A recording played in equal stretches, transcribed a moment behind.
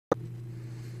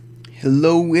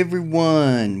Hello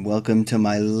everyone! Welcome to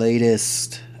my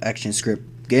latest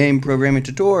ActionScript game programming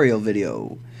tutorial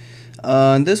video.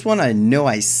 In this one I know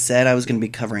I said I was going to be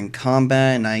covering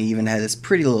combat, and I even had this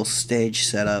pretty little stage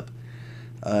set up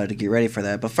to get ready for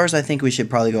that. But first I think we should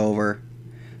probably go over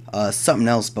something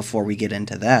else before we get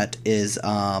into that.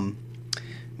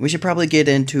 We should probably get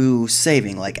into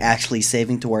saving, like actually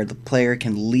saving to where the player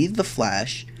can leave the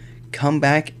flash, come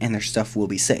back, and their stuff will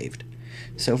be saved.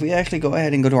 So if we actually go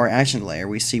ahead and go to our action layer,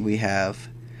 we see we have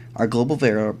our global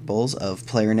variables of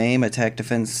player name, attack,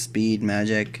 defense, speed,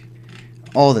 magic,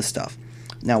 all this stuff.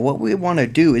 Now what we want to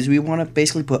do is we want to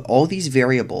basically put all these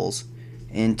variables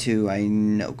into,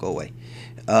 into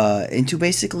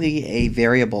basically a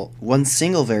variable, one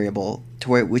single variable, to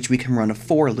which we can run a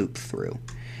for loop through.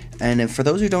 And for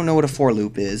those who don't know what a for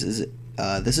loop is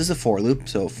this is a for loop.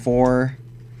 So for,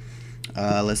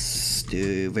 let's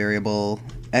do variable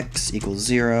x equals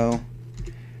 0,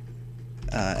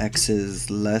 x is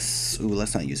less,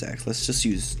 let's not use x, let's just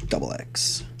use double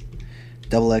x.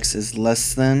 Double x is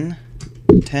less than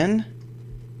 10,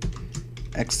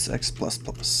 x plus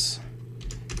plus.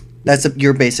 That's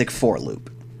your basic for loop.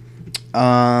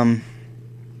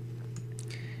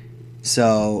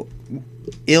 So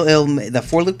the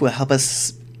for loop will help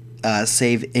us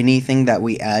save anything that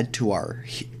we add to our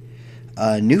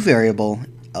new variable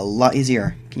a lot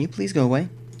easier. Can you please go away?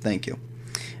 Thank you.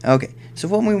 Okay, so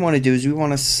what we want to do is we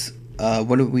want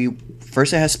to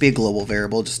first it has to be a global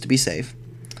variable just to be safe.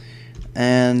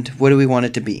 And what do we want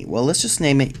it to be? Well, let's just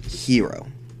name it hero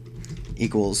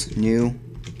equals new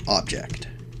object.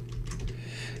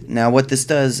 Now what this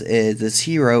does is this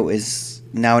hero is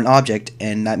now an object,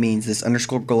 and that means this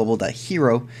underscore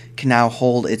global.hero can now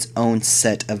hold its own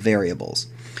set of variables.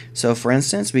 So for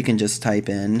instance, we can just type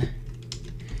in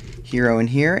hero in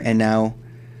here, and now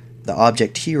the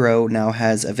object hero now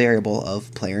has a variable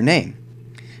of player name.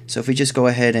 So if we just go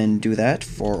ahead and do that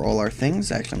for all our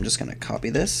things, actually I'm just going to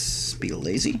copy this, be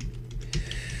lazy,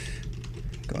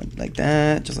 go like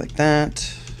that, just like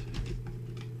that.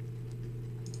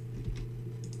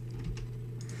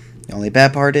 The only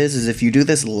bad part is if you do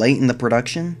this late in the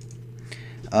production,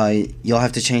 you'll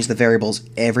have to change the variables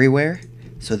everywhere.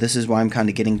 So this is why I'm kind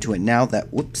of getting to it now,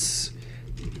 that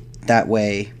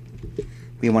way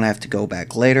we won't have to go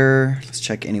back later. Let's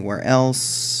check anywhere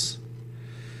else.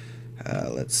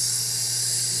 Let's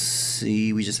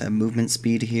see, we just have movement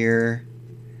speed here.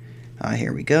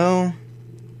 Here we go.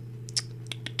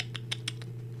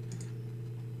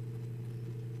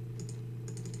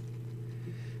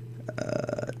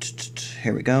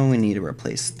 Here we go, we need to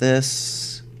replace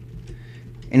this.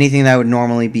 Anything that would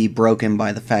normally be broken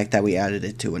by the fact that we added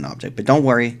it to an object. But don't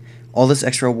worry, all this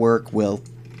extra work will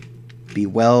be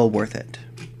well worth it.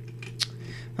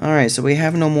 Alright, so we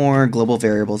have no more global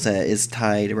variables that is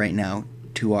tied right now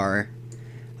to our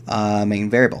main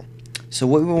variable. So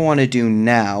what we want to do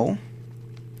now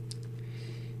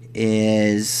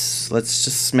is, let's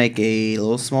just make a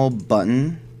little small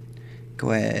button.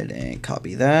 Go ahead and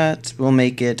copy that. We'll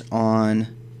make it on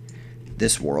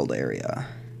this world area.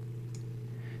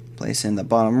 Place in the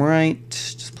bottom right,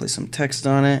 just place some text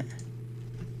on it.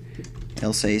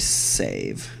 It'll say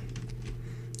save.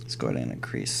 Let's go ahead and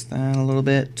increase that a little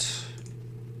bit.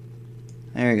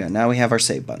 There we go. Now we have our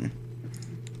save button.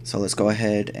 So let's go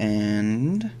ahead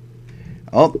and...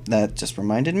 oh, that just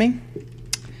reminded me.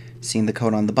 Seeing the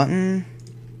code on the button.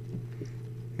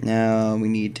 Now we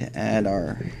need to add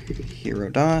our hero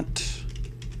dot,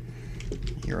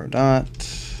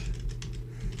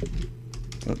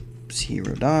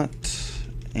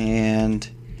 and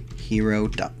hero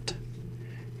dot.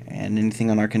 And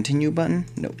anything on our continue button?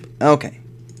 Nope. Okay.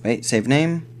 Wait, save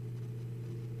name.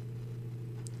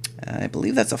 I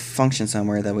believe that's a function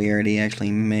somewhere that we already actually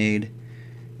made.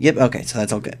 Yep, okay, so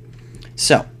that's all good.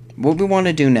 So, what we want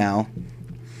to do now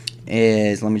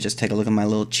is, let me just take a look at my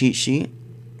little cheat sheet.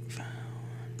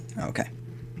 Okay.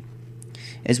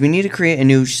 Is we need to create a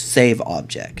new save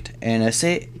object. And a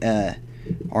save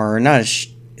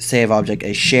object,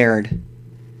 a shared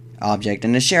object.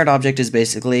 And a shared object is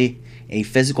basically a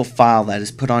physical file that is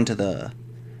put onto the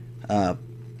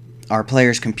our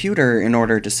player's computer in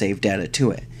order to save data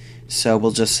to it. So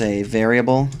we'll just say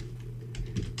variable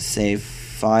save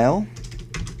file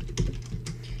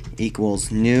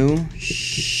equals new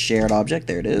shared object.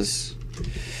 There it is.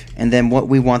 And then what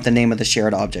we want the name of the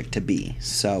shared object to be.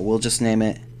 So we'll just name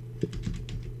it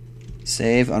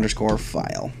save underscore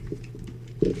file.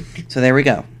 So there we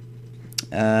go.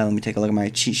 Let me take a look at my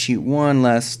cheat sheet one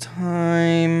last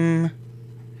time.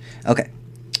 Okay.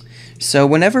 So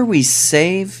whenever we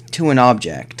save to an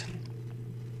object,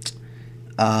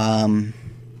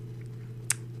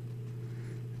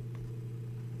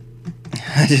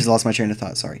 I just lost my train of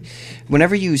thought, sorry.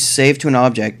 Whenever you save to an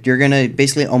object, you're going to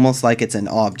basically almost like it's an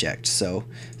object. So,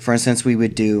 for instance, we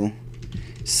would do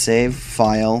save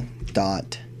file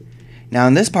dot. Now,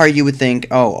 in this part, you would think,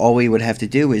 oh, all we would have to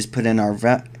do is put in our,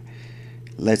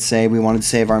 let's say we wanted to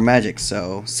save our magic.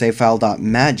 So, save file dot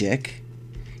magic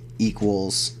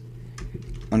equals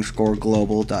underscore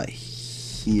global dot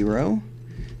hero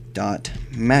dot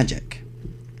magic.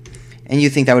 And you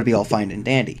think that would be all fine and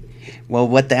dandy. Well,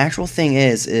 what the actual thing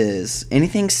is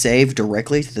anything saved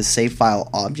directly to the save file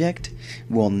object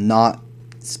will not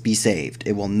be saved.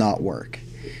 It will not work.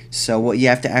 So what you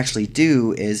have to actually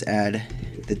do is add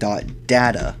the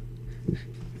 .data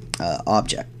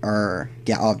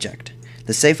object.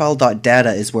 The save file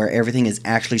 .data is where everything is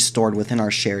actually stored within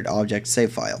our shared object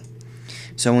save file.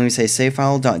 So when we say save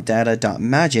file .data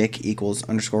 .magic equals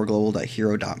underscore global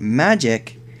 .hero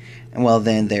 .magic, and well,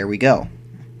 then there we go.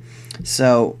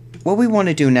 So what we want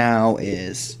to do now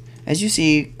is, as you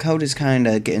see, code is kind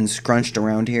of getting scrunched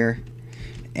around here,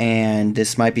 and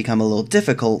this might become a little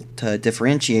difficult to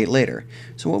differentiate later.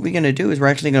 So what we're going to do is we're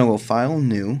actually going to go File,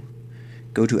 New,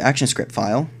 go to ActionScript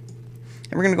file,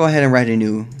 and we're going to go ahead and write a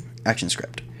new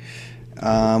ActionScript.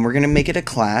 We're going to make it a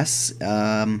class.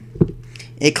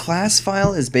 A class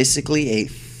file is basically a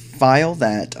file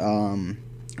that,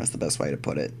 what's the best way to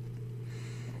put it?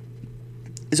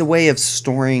 Is a way of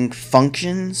storing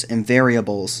functions and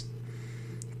variables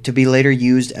to be later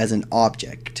used as an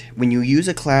object. When you use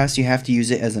a class, you have to use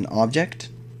it as an object,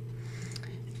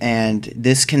 and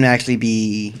this can actually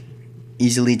be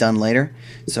easily done later.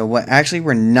 So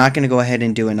we're not going to go ahead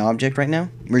and do an object right now.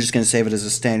 We're just going to save it as a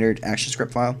standard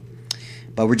ActionScript file,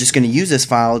 but we're just going to use this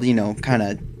file to, you know, kind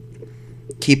of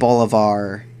keep all of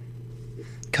our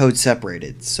code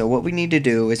separated. So what we need to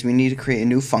do is we need to create a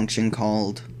new function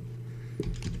called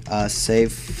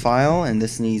save file, and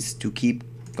this needs to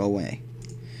go away.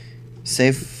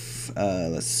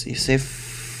 Let's see, save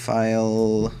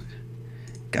file.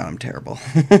 God, I'm terrible.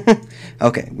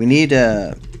 Okay, we need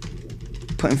to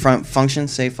put in front function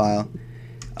save file.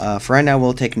 For right now,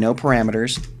 we'll take no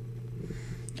parameters,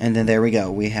 and then there we go.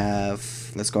 We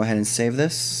have. Let's go ahead and save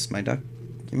this. My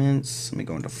documents. Let me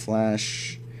go into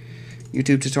Flash.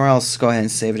 YouTube tutorials. Go ahead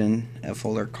and save it in a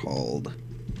folder called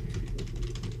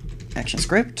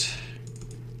ActionScript,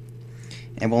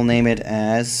 and we'll name it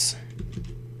as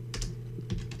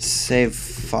save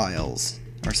files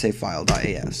or save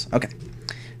file.as. Okay,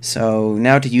 so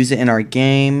now to use it in our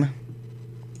game,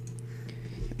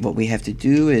 what we have to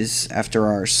do is after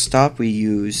our stop, we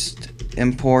used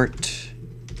import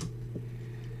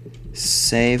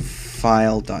save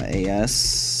file.as,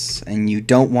 and you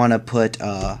don't want to put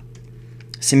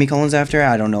semicolons after it.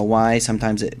 I don't know why.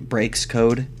 Sometimes it breaks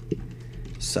code.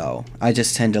 So I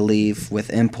just tend to leave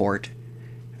with import.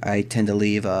 I tend to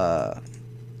leave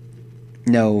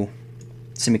no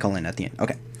semicolon at the end.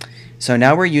 Okay. So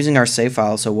now we're using our save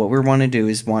file. So what we want to do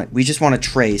is we just want to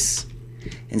trace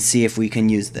and see if we can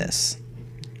use this.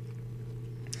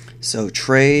 So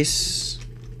trace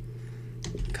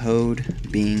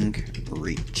code being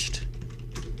reached.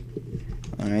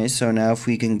 All right. So now if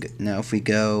we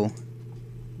go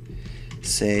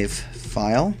save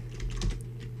file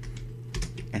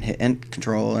and hit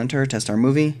Control Enter, test our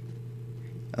movie.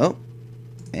 Oh,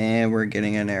 and we're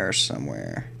getting an error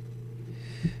somewhere.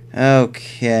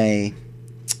 Okay,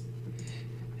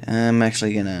 I'm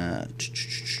actually gonna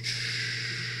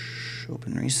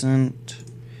open recent.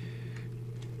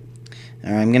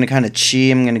 Alright, I'm gonna kind of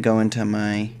cheat. I'm gonna go into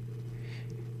my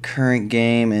current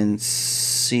game and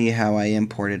see how I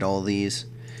imported all these.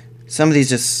 Some of these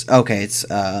just okay. It's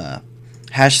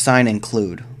 #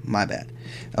 include. My bad.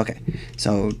 Okay,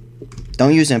 so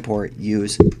don't use import,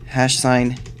 use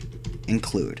 #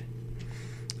 include.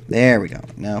 There we go.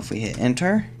 Now if we hit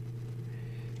enter,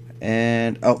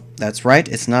 and oh, that's right,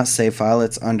 it's not save file,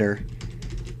 it's under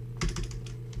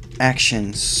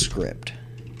ActionScript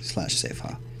 / save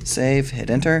file. Save, hit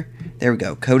enter. There we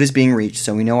go. Code is being reached,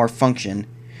 so we know our function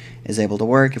is able to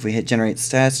work. If we hit generate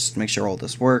stats, just make sure all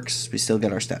this works, we still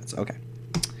get our stats. Okay.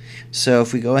 So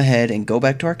if we go ahead and go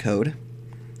back to our code,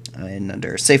 and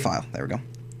under save file, there we go.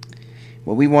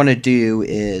 What we want to do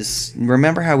is,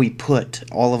 remember how we put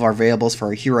all of our variables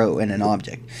for a hero in an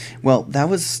object? Well, that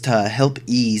was to help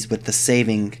ease with the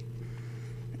saving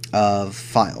of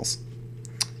files.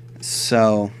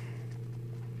 So,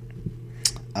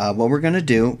 what we're going to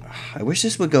do, I wish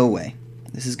this would go away.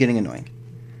 This is getting annoying.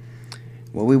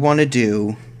 What we want to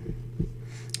do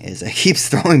is, it keeps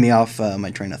throwing me off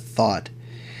my train of thought,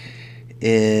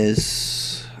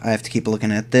 is I have to keep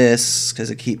looking at this because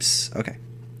it keeps, okay.